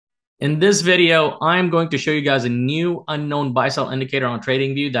In this video, I'm going to show you guys a new unknown buy-sell indicator on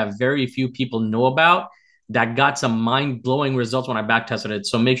TradingView that very few people know about that got some mind-blowing results when I backtested it.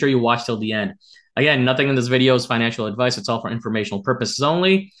 So make sure you watch till the end. Again, nothing in this video is financial advice. It's all for informational purposes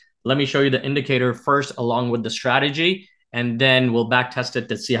only. Let me show you the indicator first along with the strategy, and then we'll backtest it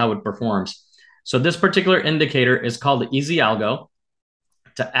to see how it performs. So this particular indicator is called the EzAlgo.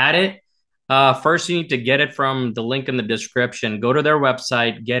 To add it, first you need to get it from the link in the description. Go to their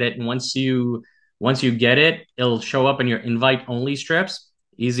website, get it, and once you get it, it'll show up in your invite only strips.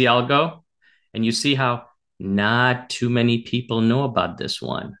 EzAlgo, and you see how not too many people know about this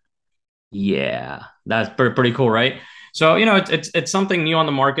one. Yeah, that's pretty cool, right? So it's something new on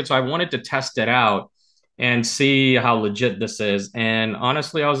the market, so I wanted to test it out and see how legit this is. And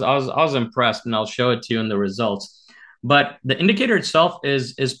honestly, I was impressed, and I'll show it to you in the results. But the indicator itself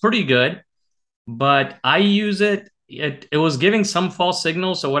is pretty good, but I use it. It was giving some false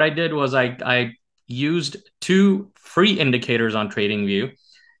signals. So what I did was I used two free indicators on TradingView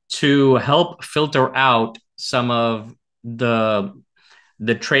to help filter out some of the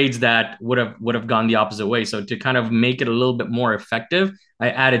trades that would have gone the opposite way. So to kind of make it a little bit more effective, I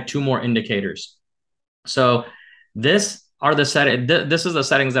added two more indicators. So this are the set. This is the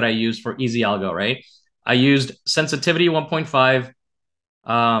settings that I use for EzAlgo, right? I used sensitivity 1.5,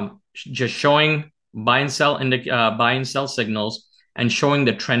 just showing buy and sell signals and showing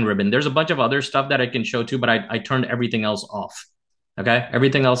the trend ribbon. There's a bunch of other stuff that I can show too, but I turned everything else off. Okay,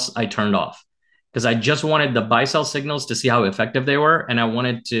 everything else I turned off because I just wanted the buy sell signals to see how effective they were, and I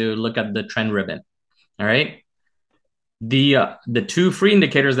wanted to look at the trend ribbon. All right. The two free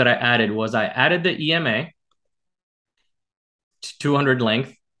indicators that I added was I added the EMA to 200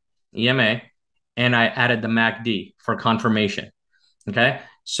 length EMA, and I added the MACD for confirmation. Okay.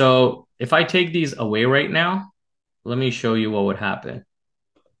 So if I take these away right now, let me show you what would happen.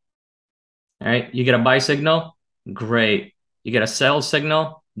 All right. You get a buy signal. Great. You get a sell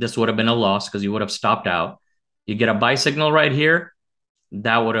signal. This would have been a loss because you would have stopped out. You get a buy signal right here.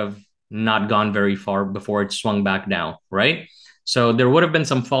 That would have not gone very far before it swung back down, right? So there would have been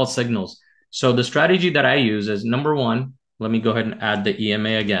some false signals. So the strategy that I use is number one, let me go ahead and add the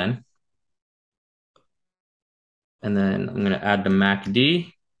EMA again. And then I'm going to add the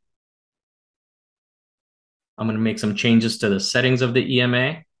MACD. I'm going to make some changes to the settings of the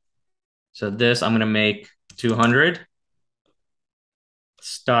EMA. So this, I'm going to make 200.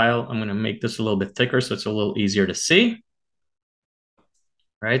 Style, I'm going to make this a little bit thicker so it's a little easier to see.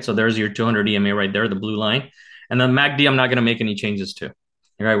 Right, so there's your 200 EMA right there, the blue line. And then MACD, I'm not going to make any changes to.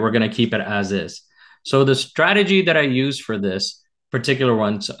 All right, we're going to keep it as is. So the strategy that I use for this particular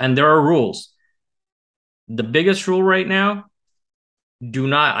one, and there are rules. The biggest rule right now,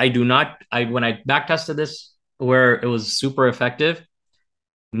 when I back tested this where it was super effective,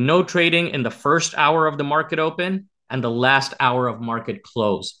 no trading in the first hour of the market open and the last hour of market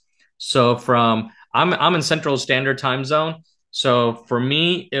close. So I'm in Central Standard Time Zone. So for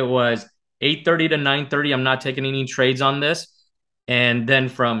me, it was 8:30 to 9:30. I'm not taking any trades on this. And then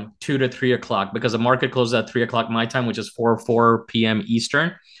from 2 to 3 o'clock, because the market closes at 3 o'clock my time, which is 4 p.m.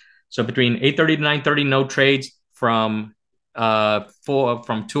 Eastern. So between 8:30 to 9:30, no trades. From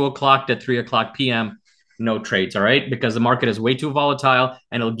 2 o'clock to 3 o'clock p.m., no trades. All right, because the market is way too volatile,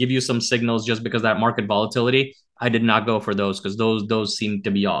 and it'll give you some signals just because that market volatility. I did not go for those because those seem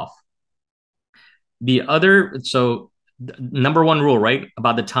to be off. Number one rule, right,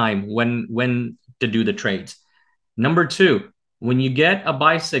 about the time when to do the trades. Number two, when you get a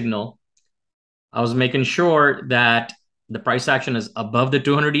buy signal, I was making sure that the price action is above the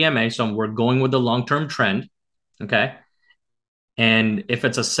 200 EMA. So we're going with the long-term trend. Okay. And if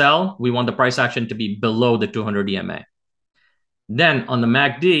it's a sell, we want the price action to be below the 200 EMA. Then on the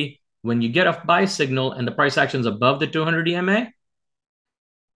MACD, when you get a buy signal and the price action is above the 200 EMA,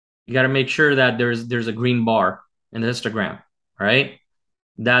 you got to make sure that there's a green bar in the histogram, right?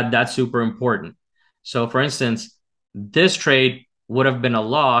 That's super important. So for instance, this trade would have been a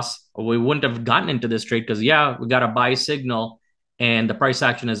loss, or we wouldn't have gotten into this trade because we got a buy signal and the price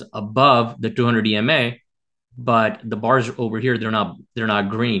action is above the 200 EMA, but the bars over here, they're not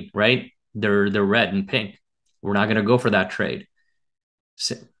green, right? They're red and pink. We're not going to go for that trade.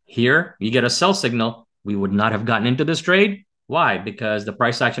 So here you get a sell signal. We would not have gotten into this trade. Why? Because the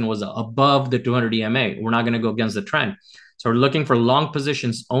price action was above the 200 EMA. We're not going to go against the trend. So we're looking for long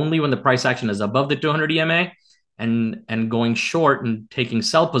positions only when the price action is above the 200 EMA, and going short and taking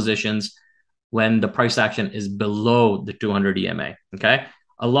sell positions when the price action is below the 200 EMA. Okay.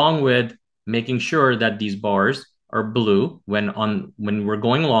 Along with making sure that these bars are blue when we're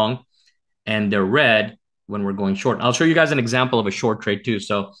going long, and they're red when we're going short. I'll show you guys an example of a short trade too.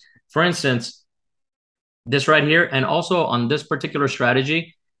 So For instance, this right here, and also on this particular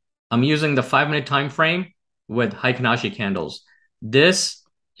strategy, I'm using the 5-minute time frame with Heikin-Ashi candles. This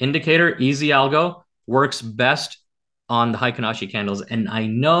indicator, EzAlgo, works best on the Heikin-Ashi candles. And I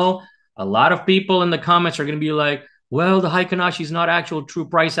know a lot of people in the comments are going to be like, well, the Heikin-Ashi is not actual true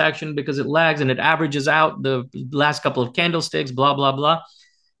price action because it lags and it averages out the last couple of candlesticks, blah, blah, blah.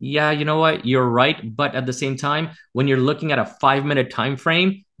 Yeah, you know what? You're right. But at the same time, when you're looking at a 5-minute time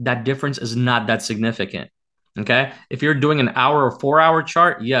frame, that difference is not that significant. Okay. If you're doing an hour or 4-hour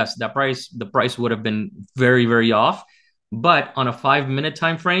chart, yes, the price would have been very, very off. But on a 5-minute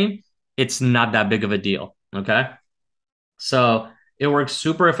time frame, it's not that big of a deal. Okay. So it works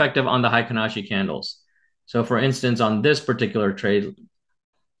super effective on the Heikin-Ashi candles. So for instance, on this particular trade,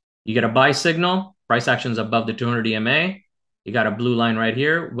 you get a buy signal, price action is above the 200 EMA. You got a blue line right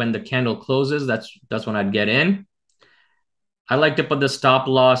here. When the candle closes, that's when I'd get in. I like to put the stop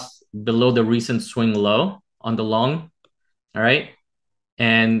loss below the recent swing low on the long. All right.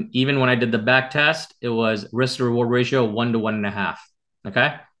 And even when I did the back test, it was risk to reward ratio 1 to 1.5.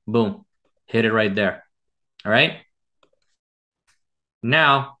 Okay. Boom. Hit it right there. All right.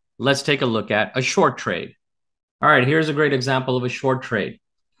 Now let's take a look at a short trade. All right. Here's a great example of a short trade.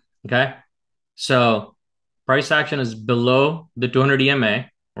 Okay. So price action is below the 200 EMA,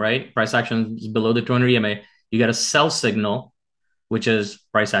 right? Price action is below the 200 EMA. You get a sell signal, which is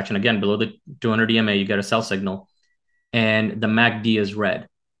price action again below the 200 EMA. You get a sell signal, and the MACD is red.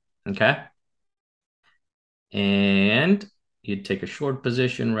 Okay. And you take a short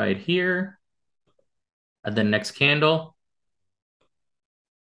position right here at the next candle.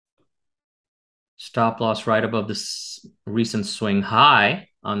 Stop loss right above this recent swing high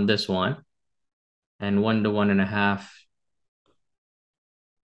on this one, and 1 to 1.5.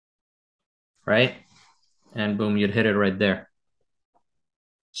 Right? And boom, you'd hit it right there.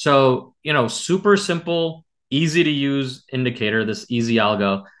 So, super simple, easy to use indicator, this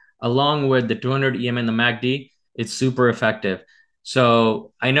EzAlgo, along with the 200 EM and the MACD, it's super effective.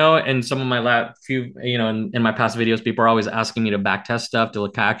 So I know in some of my in my past videos, people are always asking me to backtest stuff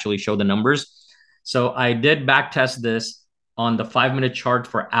to actually show the numbers. So I did backtest this on the 5-minute chart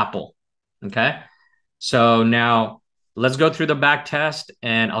for Apple. Okay. So now let's go through the back test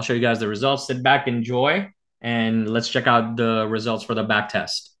and I'll show you guys the results. Sit back, enjoy, and let's check out the results for the back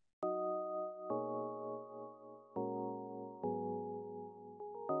test.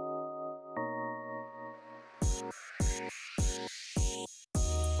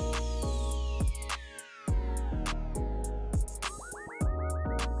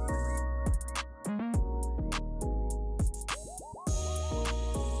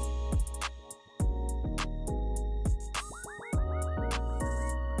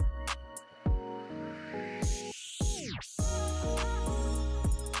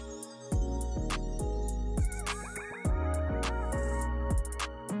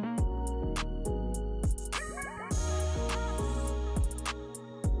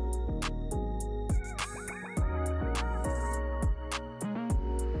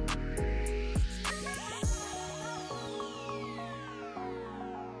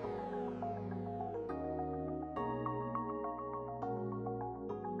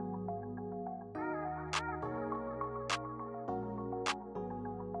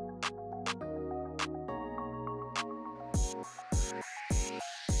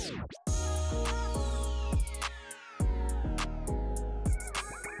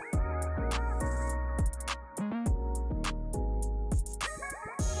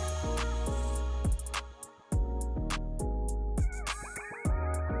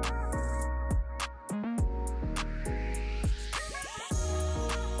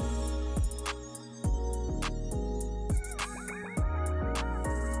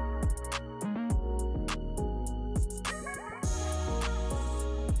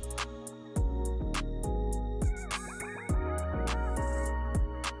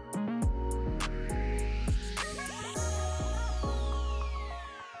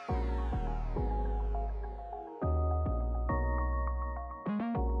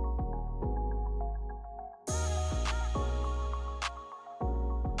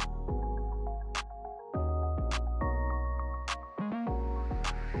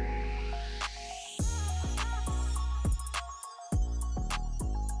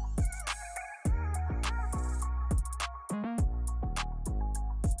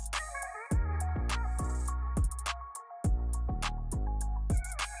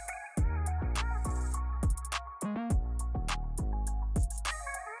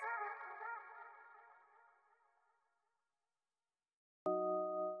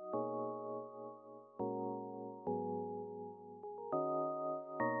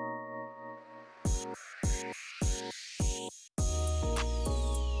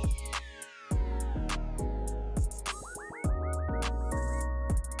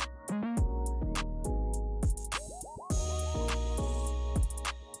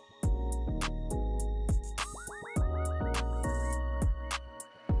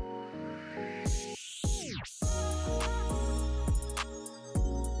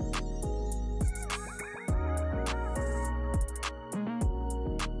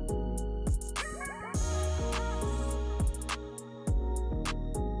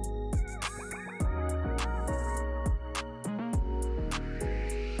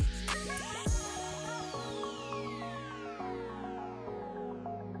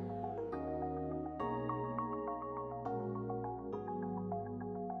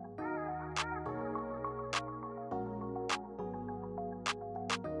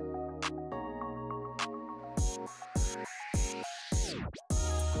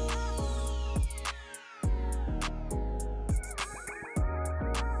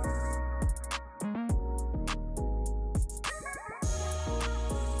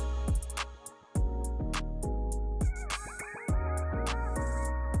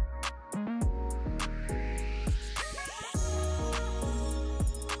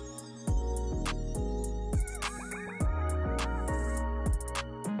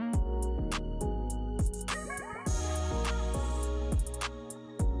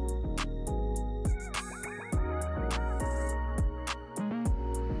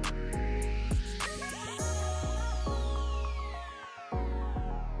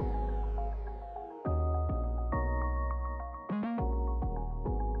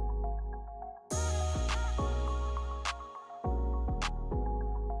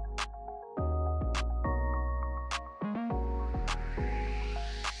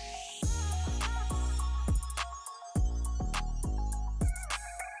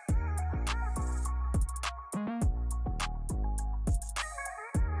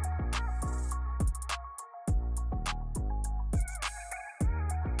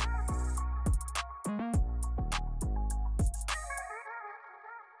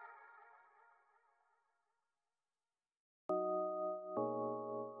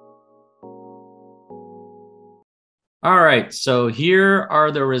 All right, so here are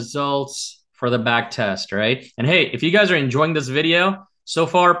the results for the back test, right? And hey, if you guys are enjoying this video so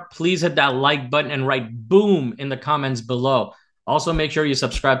far, please hit that like button and write boom in the comments below. Also, make sure you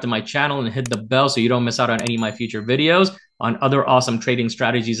subscribe to my channel and hit the bell so you don't miss out on any of my future videos on other awesome trading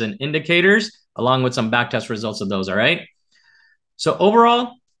strategies and indicators, along with some backtest results of those, all right? So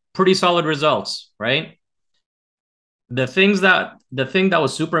overall, pretty solid results, right? The thing that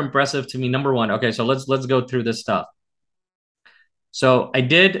was super impressive to me, number one, okay, so let's go through this stuff. So I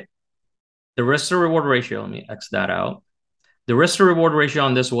did the risk to reward ratio. Let me X that out. The risk to reward ratio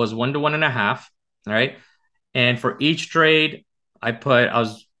on this was 1 to 1.5. All right. And for each trade, I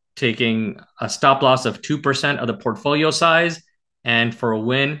was taking a stop loss of 2% of the portfolio size. And for a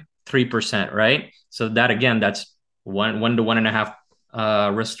win, 3%. Right. So that again, that's one to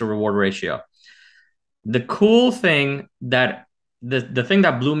 1.5 risk to reward ratio. The cool thing that the thing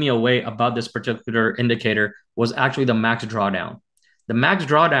that blew me away about this particular indicator was actually the max drawdown. The max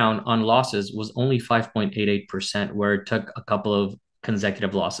drawdown on losses was only 5.88%, where it took a couple of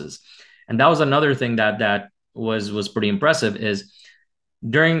consecutive losses. And that was another thing that was pretty impressive is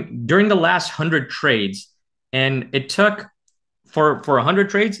during the last 100 trades, and it took for 100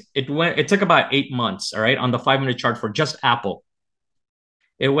 trades, it took about 8 months, all right, on the 5-minute chart for just Apple.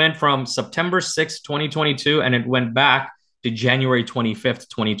 It went from September 6th, 2022, and it went back to January 25th,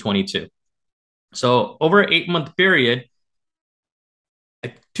 2022. So over an 8 month period,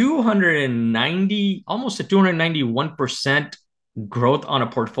 290, almost a 291% growth on a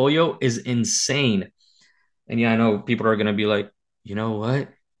portfolio is insane. And yeah, I know people are going to be like, you know what?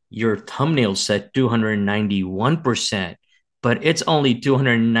 Your thumbnail said 291%, but it's only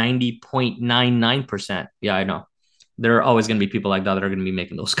 290.99%. Yeah, I know. There are always going to be people like that are going to be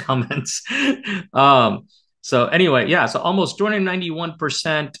making those comments. um, so anyway, yeah, so almost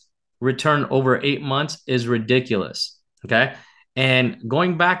 291% return over 8 months is ridiculous. Okay. And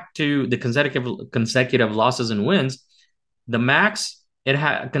going back to the consecutive losses and wins, the max it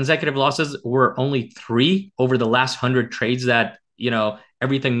had consecutive losses were only 3 over the last 100 trades that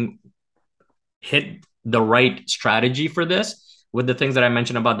everything hit the right strategy for this with the things that I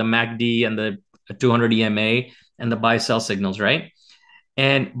mentioned about the MACD and the 200 EMA and the buy sell signals, right?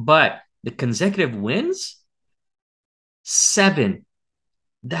 But the consecutive wins, 7.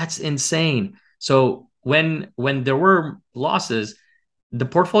 That's insane. So when there were losses, the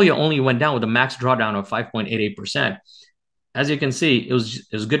portfolio only went down with a max drawdown of 5.88%. As you can see, it was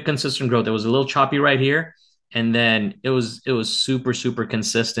good consistent growth. It was a little choppy right here, and then it was super super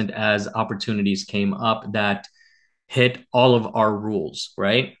consistent as opportunities came up that hit all of our rules,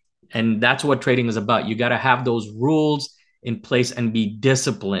 right? And that's what trading is about. You got to have those rules in place and be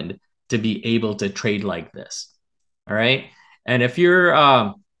disciplined to be able to trade like this. All right. And if you're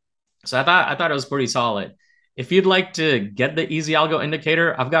so I thought it was pretty solid. If you'd like to get the EzAlgo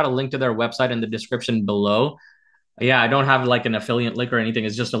indicator, I've got a link to their website in the description below. Yeah, I don't have like an affiliate link or anything.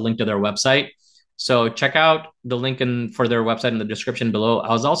 It's just a link to their website. So check out the link for their website in the description below.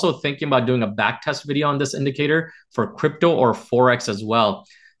 I was also thinking about doing a back test video on this indicator for crypto or forex as well.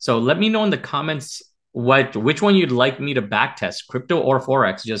 So let me know in the comments which one you'd like me to back test, crypto or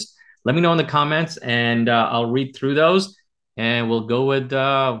forex. Just let me know in the comments, and I'll read through those, and we'll go with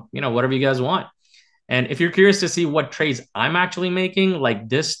whatever you guys want. And if you're curious to see what trades I'm actually making, like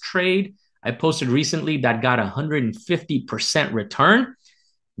this trade I posted recently that got 150% return,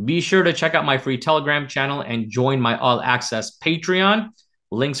 be sure to check out my free Telegram channel and join my all access Patreon.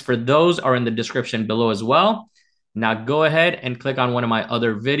 Links for those are in the description below as well. Now go ahead and click on one of my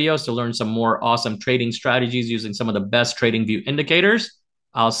other videos to learn some more awesome trading strategies using some of the best TradingView indicators.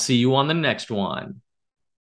 I'll see you on the next one.